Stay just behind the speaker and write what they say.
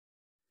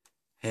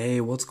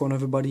Hey, what's going on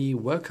everybody?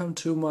 Welcome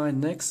to my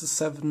Nexus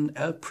 7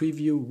 L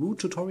preview root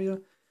tutorial.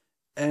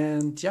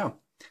 And yeah,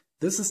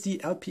 this is the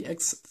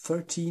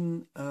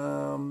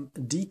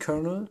LPX13D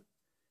kernel,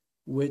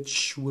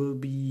 which will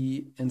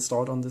be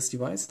installed on this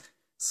device.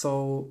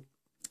 So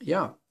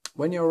yeah,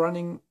 when you're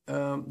running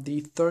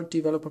the third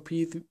developer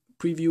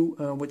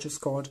preview, which is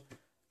called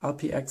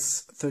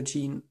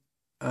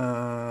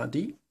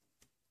LPX13D,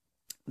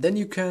 then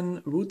you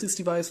can root this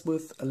device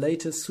with a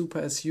latest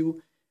Super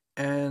SU.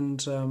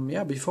 And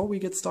yeah, before we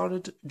get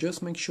started,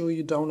 just make sure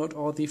you download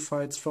all the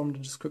files from the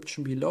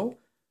description below.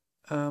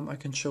 I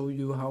can show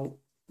you how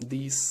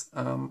these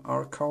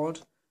are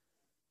called.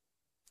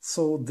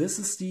 So this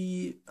is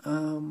the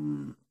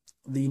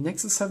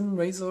Nexus 7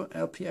 Razor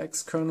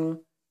LPX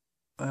kernel.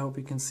 I hope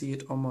you can see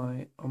it on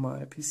my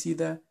PC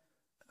there.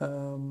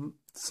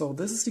 So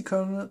this is the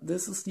kernel.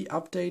 This is the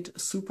update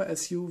Super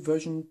SU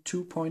version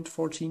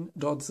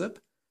 2.14.zip.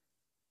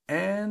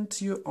 And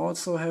you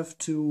also have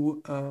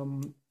to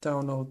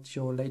download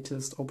your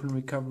latest Open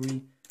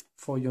Recovery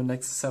for your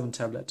Nexus 7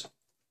 tablet.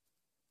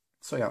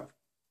 So yeah,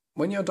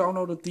 when you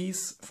downloaded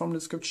these from the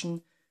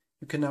description,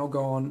 you can now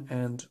go on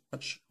and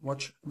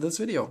watch this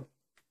video.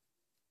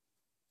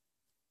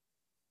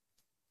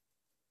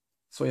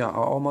 So yeah, I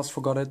almost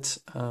forgot it.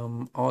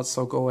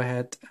 Also go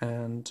ahead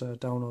and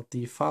download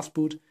the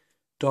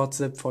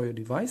fastboot.zip for your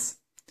device.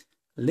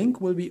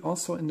 Link will be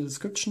also in the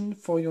description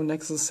for your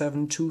Nexus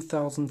 7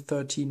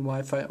 2013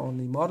 Wi-Fi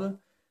only model.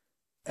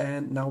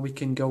 And now we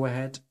can go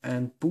ahead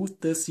and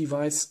boot this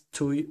device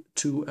to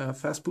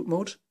fastboot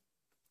mode,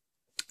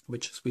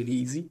 which is really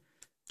easy.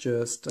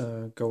 Just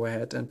go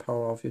ahead and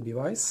power off your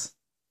device,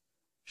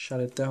 shut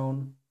it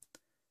down,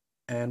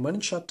 and when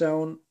it's shut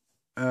down,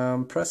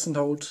 press and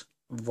hold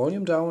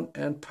volume down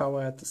and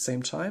power at the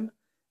same time.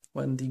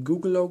 When the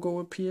Google logo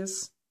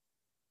appears,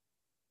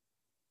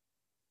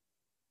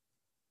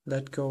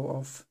 let go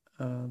of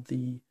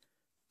the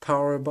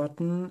power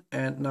button,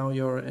 and now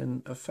you're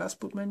in a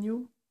fastboot menu.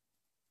 You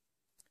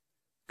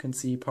can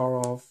see power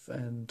off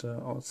and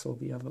also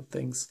the other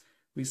things,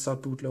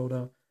 restart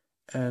bootloader,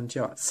 and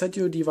yeah, set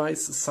your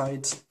device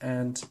aside.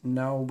 And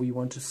now we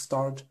want to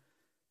start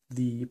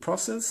the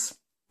process.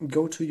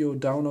 Go to your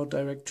download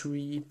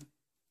directory.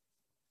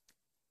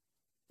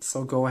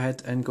 So go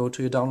ahead and go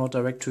to your download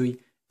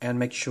directory and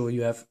make sure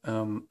you have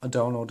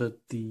downloaded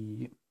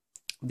the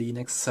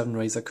Nexus 7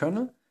 Razor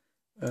kernel.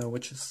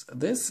 Which is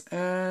this,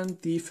 and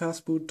the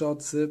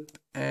fastboot.zip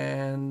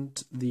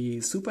and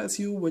the Super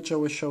SU, which I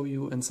will show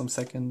you in some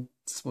seconds,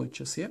 which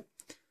is here.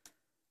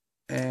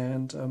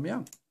 And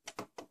yeah,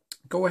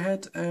 go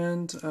ahead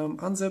and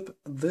unzip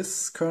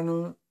this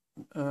kernel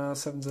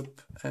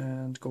 7-zip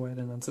and go ahead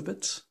and unzip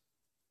it.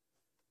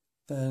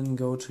 Then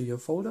go to your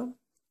folder,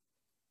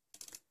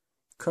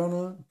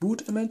 kernel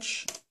boot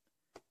image.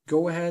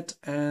 Go ahead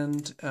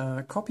and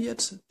copy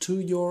it to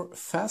your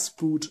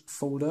fastboot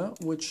folder,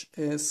 which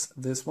is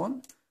this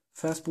one,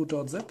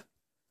 fastboot.zip.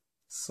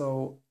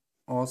 So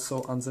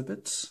also unzip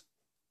it.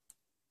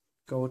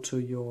 Go to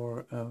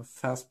your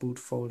fastboot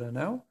folder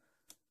now,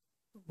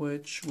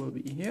 which will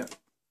be here.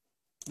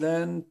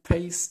 Then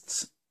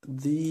paste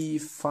the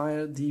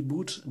file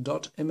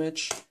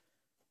dboot.image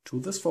to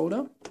this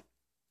folder.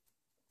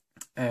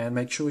 And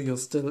make sure you're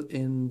still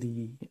in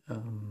the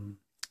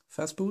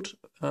fastboot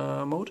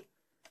mode.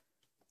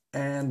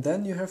 And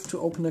then you have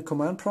to open a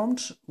command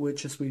prompt,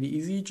 which is really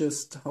easy.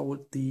 Just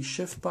hold the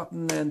shift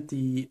button and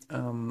the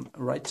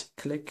right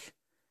click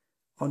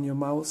on your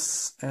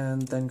mouse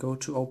and then go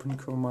to open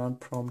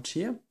command prompt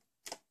here.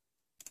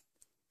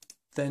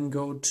 Then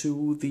go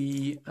to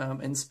the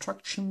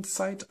instruction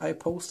site I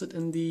posted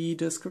in the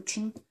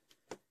description.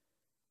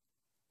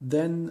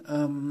 Then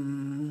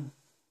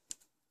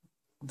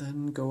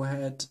go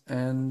ahead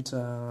and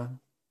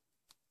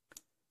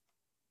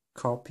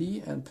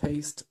copy and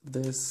paste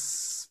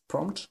this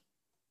prompt,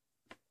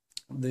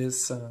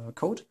 this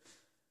code.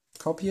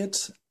 Copy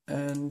it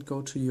and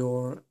go to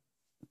your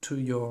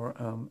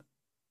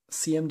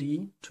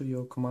CMD, to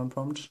your command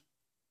prompt.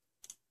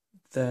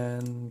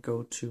 Then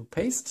go to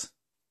paste,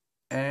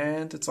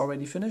 and it's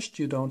already finished.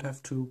 You don't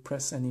have to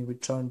press any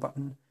return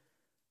button.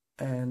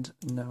 And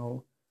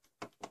now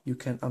you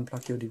can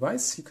unplug your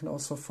device. You can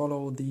also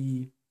follow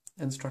the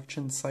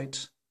instruction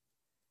site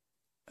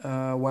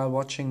while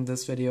watching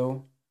this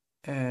video.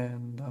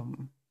 And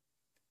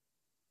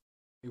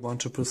we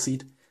want to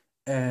proceed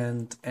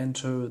and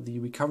enter the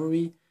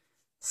recovery.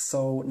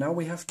 So now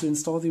we have to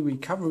install the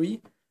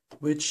recovery,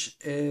 which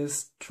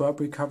is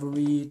Drop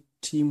Recovery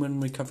Team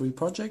Recovery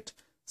Project.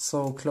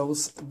 So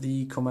close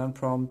the command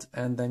prompt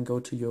and then go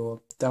to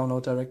your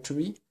download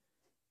directory,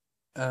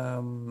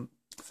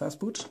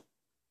 fastboot.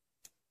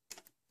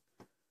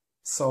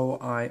 So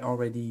I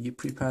already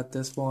prepared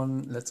this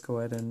one. Let's go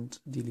ahead and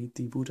delete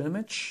the boot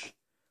image.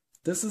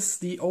 This is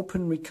the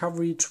Open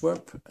Recovery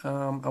twerp.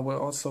 I will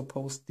also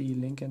post the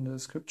link in the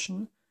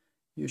description.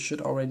 You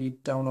should already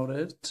download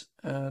it,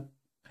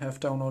 have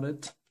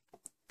downloaded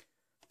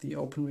the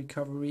Open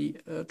Recovery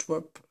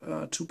twerp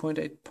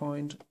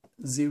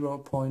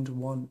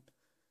 2.8.0.1.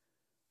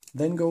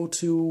 Then go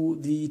to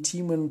the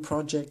Teamon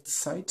project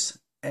site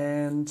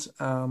and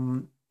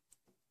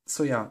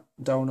so yeah,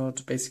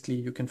 download. Basically,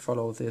 you can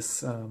follow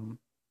this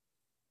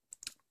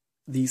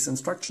these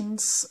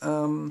instructions.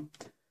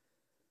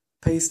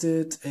 Paste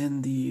it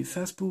in the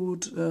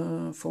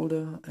fastboot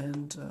folder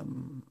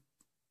and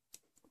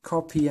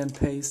copy and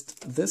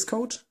paste this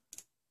code.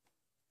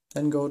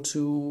 Then go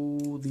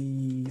to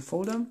the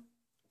folder,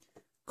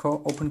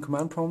 open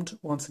command prompt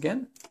once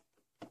again,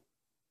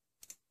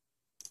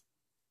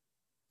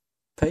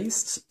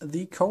 paste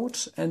the code,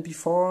 and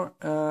before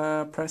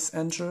press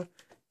enter,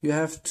 you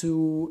have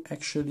to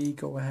actually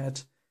go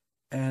ahead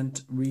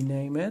and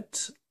rename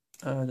it.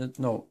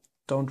 No,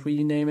 don't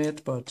rename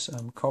it, but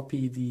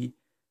copy the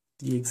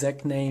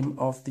exact name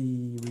of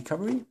the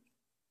recovery.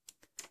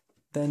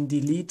 Then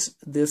delete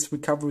this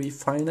recovery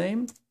file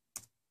name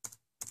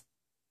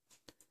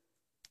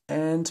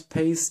and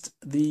paste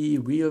the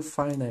real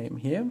file name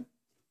here.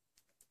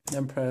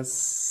 Then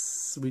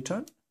press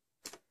return.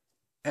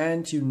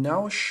 And you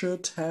now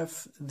should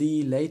have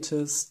the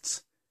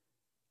latest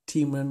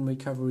Teamon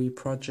recovery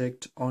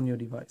project on your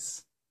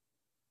device.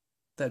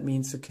 That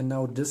means you can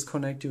now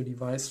disconnect your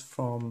device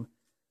from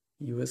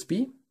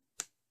USB.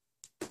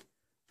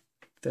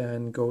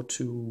 Then go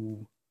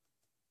to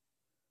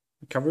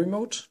recovery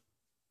mode.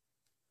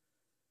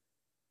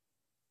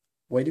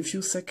 Wait a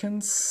few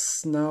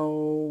seconds. Now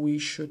we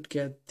should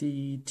get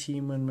the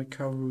Teamon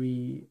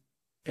recovery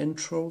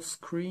intro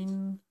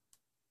screen.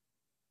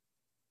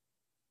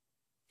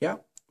 Yeah,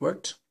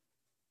 worked.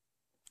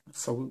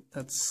 So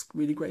that's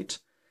really great.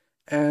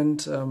 And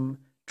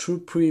to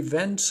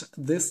prevent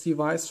this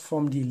device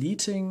from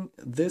deleting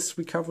this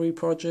recovery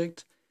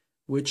project,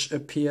 which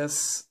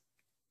appears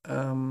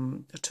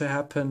to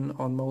happen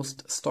on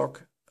most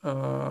stock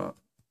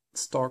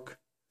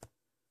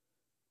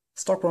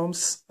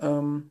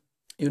ROMs,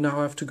 you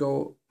now have to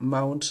go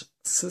Mount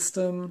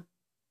System,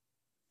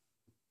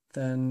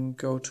 then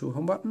go to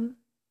Home button,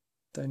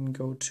 then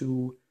go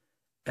to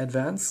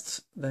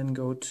Advanced, then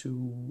go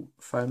to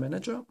File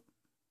Manager,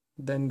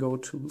 then go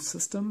to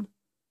System,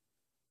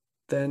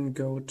 then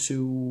go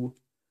to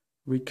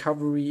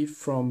Recovery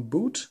from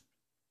Boot,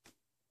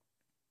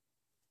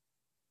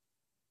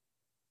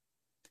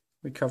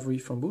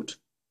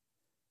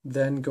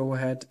 then go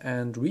ahead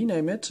and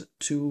rename it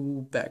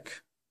to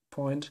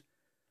backpoint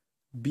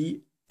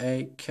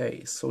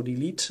BAK. So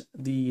delete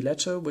the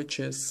letter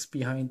which is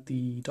behind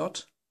the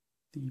dot,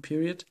 the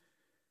period,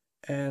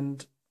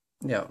 and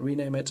yeah,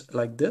 rename it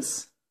like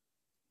this.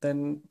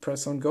 Then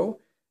press on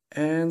go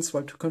and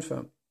swipe to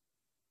confirm.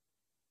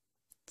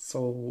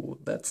 So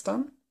that's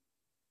done.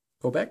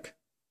 Go back,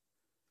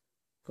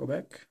 go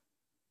back,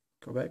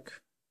 go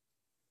back.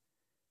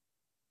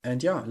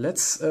 And yeah,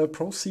 let's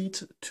proceed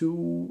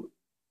to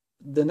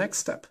the next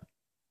step.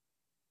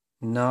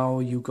 Now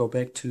you go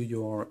back to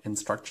your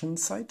instruction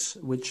site,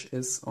 which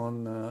is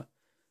on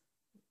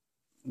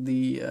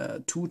the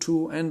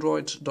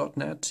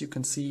tutoandroid.net. You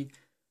can see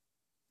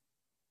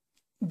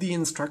the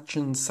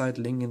instruction site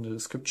link in the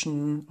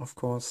description, of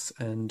course.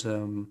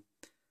 And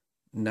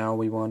now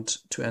we want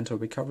to enter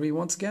recovery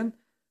once again,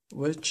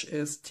 which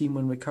is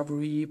Teamon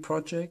recovery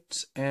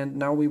project. And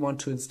now we want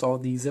to install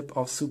the zip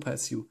of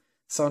SuperSU.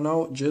 So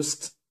now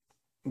just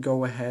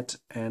go ahead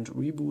and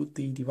reboot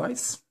the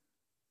device.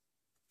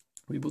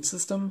 Reboot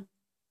system.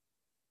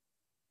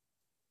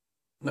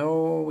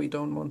 No, we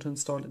don't want to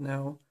install it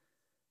now.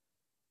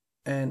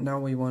 And now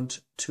we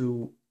want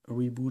to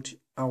reboot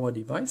our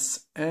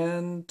device.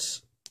 And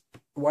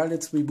while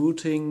it's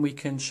rebooting, we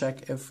can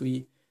check if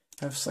we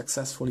have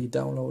successfully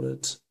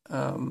downloaded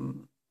our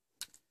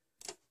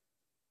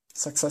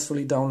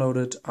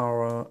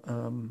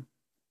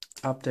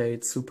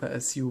update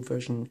SuperSU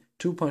version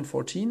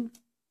 2.14.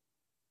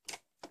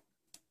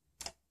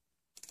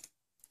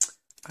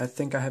 I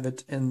think I have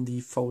it in the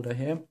folder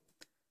here.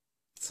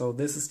 So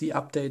this is the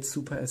update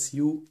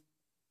SuperSU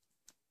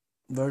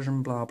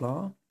version blah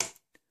blah.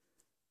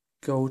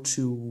 Go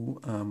to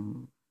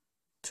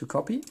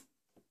copy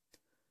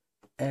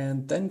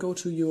and then go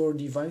to your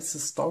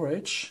device's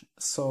storage.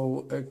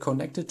 So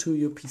connect it to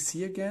your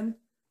PC again.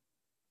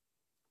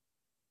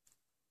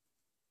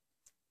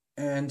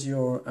 And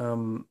your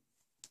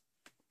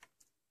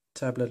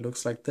tablet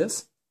looks like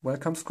this,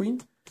 welcome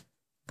screen.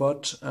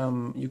 But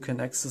you can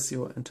access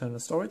your internal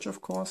storage,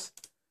 of course.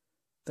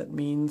 That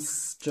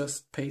means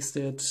just paste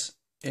it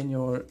in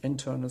your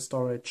internal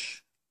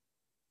storage,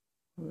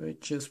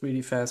 which is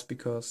really fast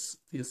because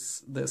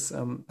this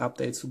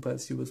update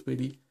SuperSU is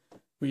really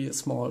a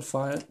small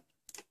file.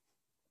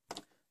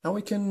 Now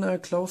we can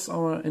close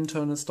our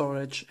internal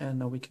storage, and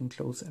now we can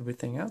close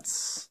everything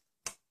else.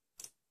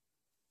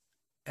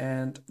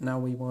 And now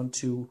we want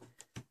to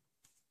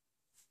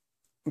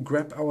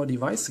grab our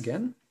device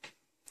again.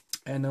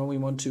 And now we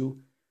want to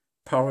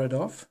power it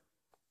off.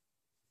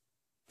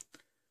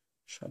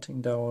 Shutting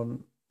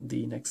down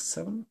the Nexus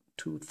 7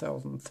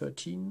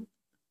 2013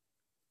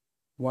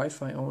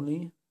 Wi-Fi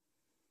only.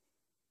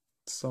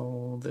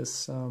 So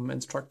this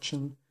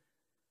instruction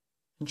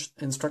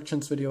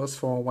instructions videos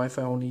for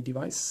Wi-Fi only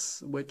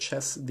device, which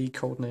has the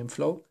codename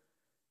Flow.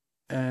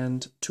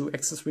 And to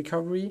access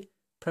recovery,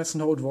 press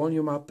and hold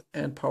volume up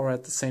and power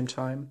at the same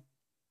time.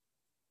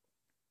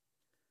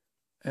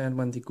 And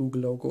when the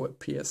Google logo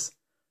appears,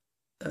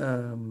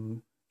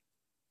 press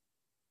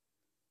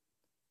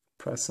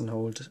and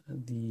hold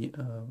the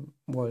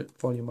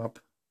volume up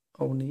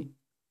only.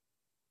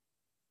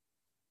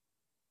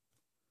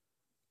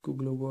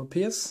 Google logo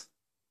appears,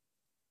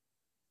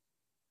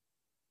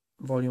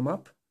 volume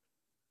up,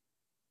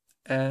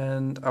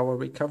 and our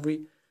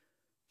recovery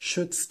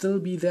should still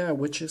be there,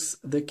 which is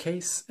the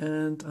case,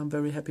 and I'm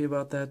very happy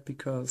about that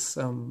because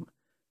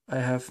I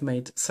have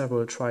made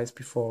several tries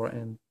before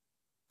and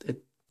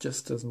it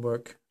just doesn't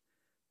work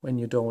when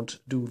you don't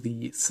do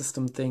the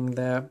system thing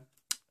there,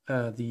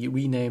 the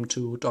rename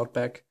to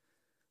 .back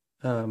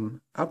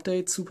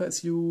update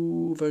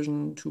supersu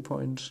version 2.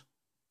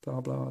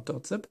 Blah blah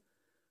 .zip,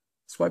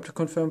 swipe to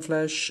confirm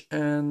flash,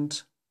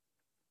 and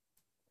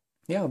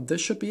yeah, this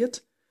should be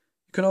it.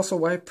 You can also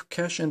wipe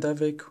cache and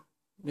Davik.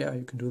 Yeah,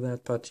 you can do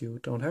that, but you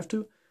don't have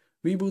to.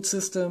 Reboot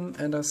system,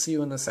 and I'll see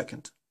you in a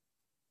second.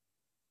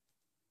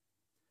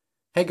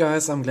 Hey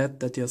guys, I'm glad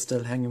that you're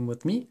still hanging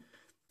with me.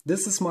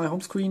 This is my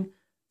home screen.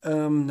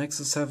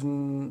 Nexus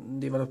 7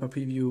 developer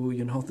preview,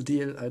 you know the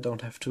deal. I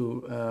don't have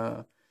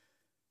to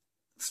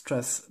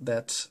stress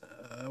that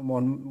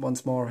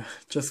once more.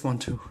 Just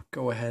want to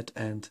go ahead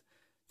and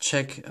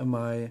check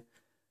my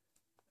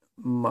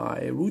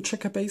root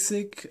checker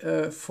basic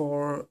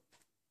for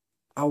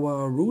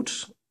our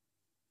root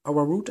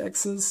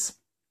access.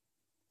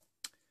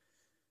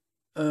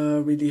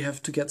 Really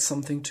have to get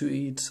something to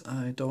eat.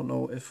 I don't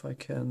know if I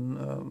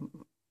can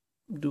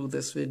do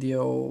this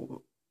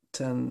video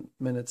 10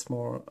 minutes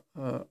more.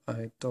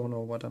 I don't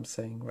know what I'm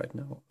saying right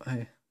now.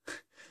 I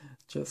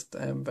just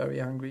am very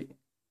hungry.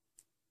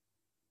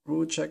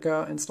 Root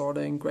checker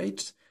installing,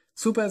 great.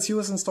 SuperSU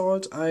is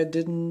installed. I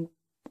didn't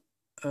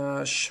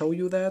show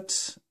you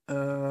that.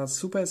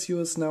 SuperSU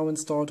is now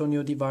installed on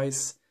your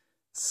device.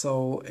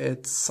 So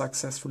it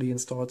successfully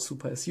installed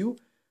SuperSU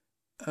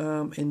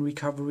in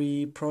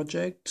recovery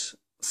project.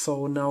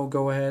 So now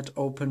go ahead,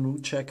 open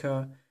root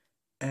checker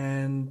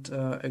and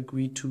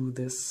agree to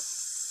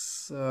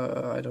this.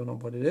 I don't know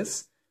what it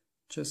is.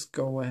 Just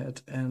go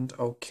ahead and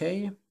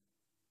OK.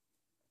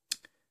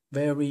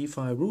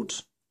 Verify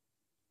root.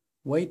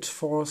 Wait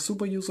for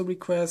super user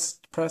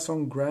request, press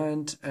on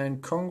grant,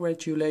 and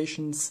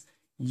congratulations,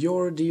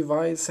 your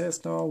device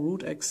has now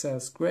root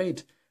access.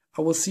 Great.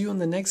 I will see you in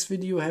the next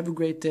video. Have a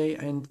great day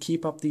and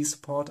keep up the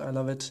support. I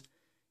love it.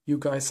 You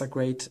guys are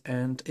great.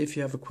 And if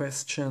you have a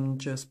question,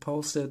 just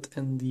post it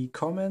in the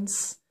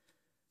comments.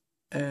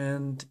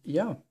 And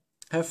yeah,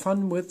 have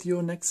fun with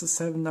your Nexus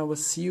 7. I will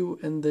see you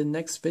in the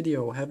next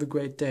video. Have a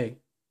great day.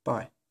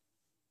 Bye.